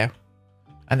 There we go.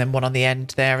 And then one on the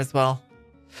end there as well.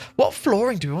 What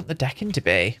flooring do we want the decking to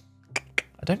be?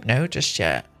 I don't know just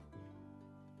yet.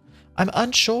 I'm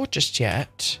unsure just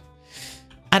yet.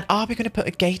 And are we going to put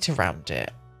a gate around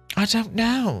it? I don't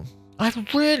know. I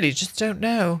really just don't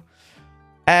know.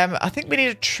 I think we need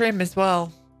a trim as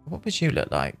well. What would you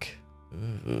look like?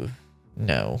 Ooh,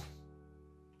 no.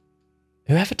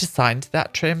 Whoever designed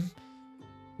that trim,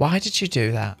 why did you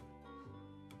do that?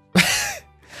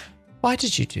 Why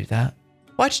did you do that?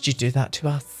 Why did you do that to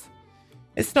us?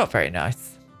 It's not very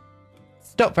nice.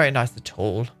 It's not very nice at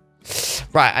all.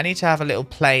 Right, I need to have a little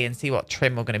play and see what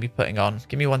trim we're going to be putting on.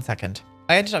 Give me 1 second.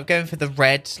 I ended up going for the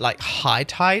red, like, high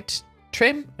tide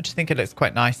trim. I just think it looks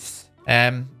quite nice.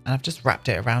 And I've just wrapped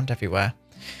it around everywhere.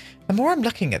 The more I'm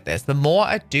looking at this, the more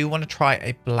I do want to try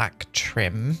a black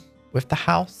trim with the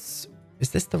house.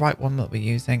 Is this the right one that we're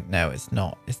using? No, it's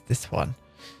not. It's this one.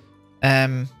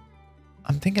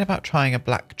 I'm thinking about trying a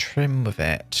black trim with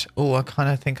it. Oh, I kind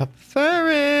of think I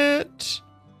prefer it.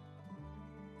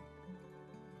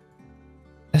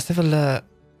 Let's have a look.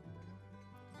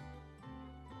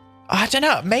 I don't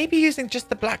know. Maybe using just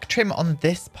the black trim on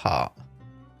this part.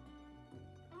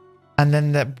 And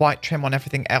then the white trim on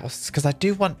everything else. Because I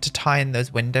do want to tie in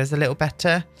those windows a little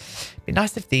better. It'd be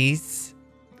nice if these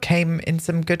came in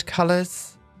some good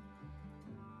colours.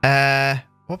 What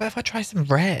about if I try some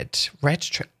red? Red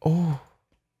trim. Oh.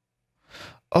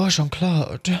 Oh,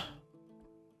 Jean-Claude.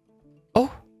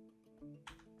 Oh.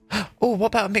 Oh, what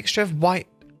about a mixture of white,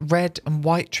 red and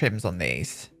white trims on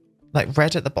these? Like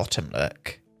red at the bottom,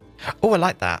 look. Oh, I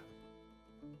like that.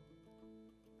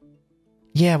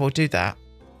 Yeah, we'll do that.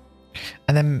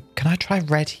 And then, can I try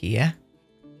red here?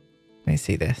 Let me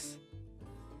see this.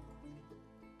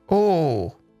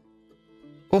 Oh.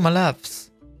 Oh, my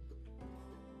loves.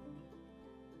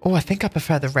 Oh, I think I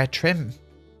prefer the red trim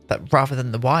rather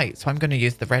than the white. So I'm going to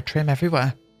use the red trim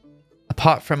everywhere.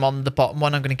 Apart from on the bottom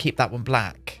one, I'm going to keep that one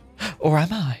black. Or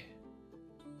am I?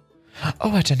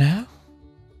 Oh, I don't know.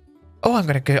 Oh, I'm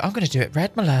going to do it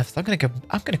red, my loves. I'm going to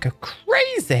go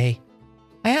crazy.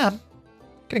 I am.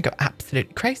 Going to go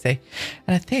absolutely crazy.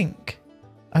 And I think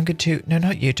I'm going to, no,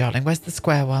 not you, darling. Where's the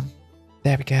square one?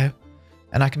 There we go.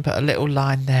 And I can put a little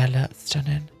line there. Look,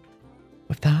 stunning.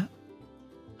 With that.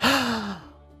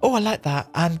 Oh, I like that.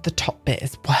 And the top bit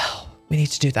as well. We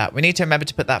need to do that. We need to remember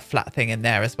to put that flat thing in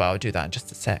there as well. I'll do that in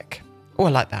just a sec. Oh, I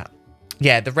like that.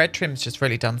 Yeah, the red trim's just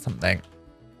really done something.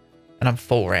 And I'm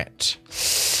for it.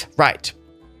 Right.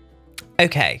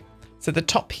 Okay. So the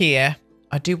top here,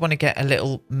 I do want to get a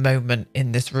little moment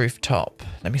in this rooftop.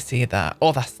 Let me see that.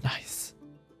 Oh, that's nice.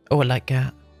 Oh, I like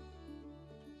that.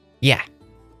 Yeah.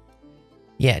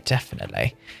 Yeah,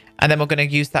 definitely. And then we're going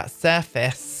to use that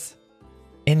surface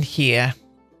in here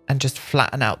and just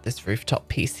flatten out this rooftop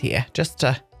piece here just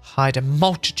to hide a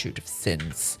multitude of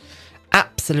sins.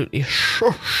 Absolutely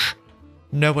shush.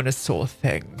 No one has saw a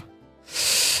thing.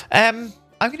 I'm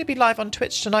going to be live on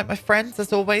Twitch tonight, my friends,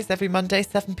 as always, every Monday,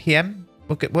 7 p.m.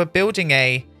 We're building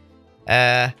a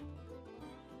kind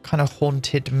of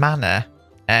haunted manor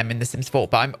in The Sims 4,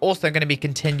 but I'm also going to be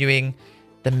continuing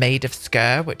the Maid of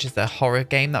Sker, which is a horror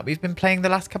game that we've been playing the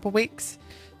last couple of weeks.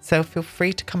 So feel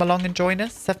free to come along and join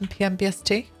us, 7 p.m.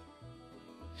 BST.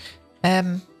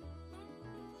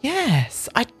 Yes,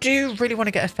 I do really want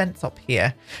to get a fence up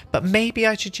here, but maybe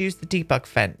I should use the debug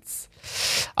fence.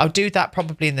 I'll do that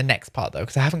probably in the next part though,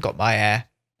 because I haven't got my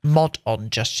mod on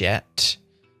just yet.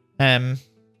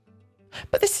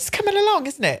 But this is coming along,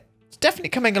 isn't it? It's definitely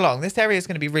coming along. This area is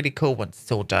going to be really cool once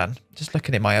it's all done. Just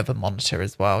looking at my other monitor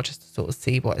as well, just to sort of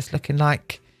see what it's looking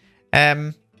like.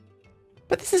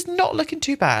 But this is not looking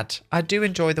too bad. I do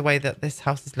enjoy the way that this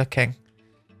house is looking.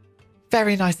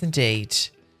 Very nice indeed.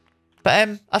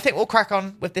 But I think we'll crack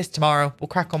on with this tomorrow. We'll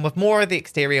crack on with more of the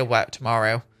exterior work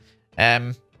tomorrow.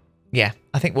 Yeah,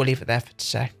 I think we'll leave it there for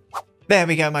today. There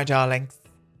we go, my darlings.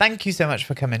 Thank you so much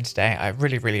for coming today. I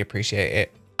really, really appreciate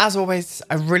it. As always,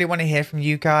 I really want to hear from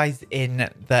you guys in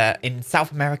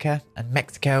South America and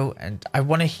Mexico. And I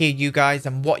want to hear you guys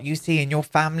and what you see in your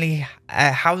family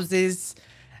houses.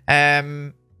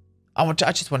 I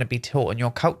just want to be taught on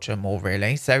your culture more,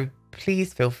 really. So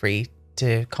please feel free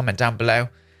to comment down below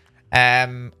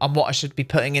on what I should be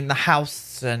putting in the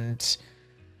house. And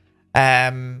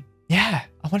yeah,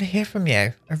 I want to hear from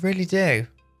you. I really do.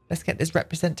 Let's get this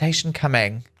representation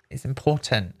coming. It's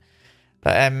important.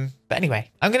 But anyway,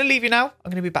 I'm going to leave you now.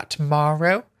 I'm going to be back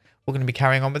tomorrow. We're going to be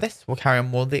carrying on with this. We'll carry on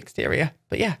more of the exterior.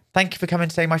 But yeah, thank you for coming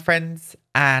today, my friends.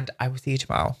 And I will see you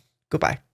tomorrow. Goodbye.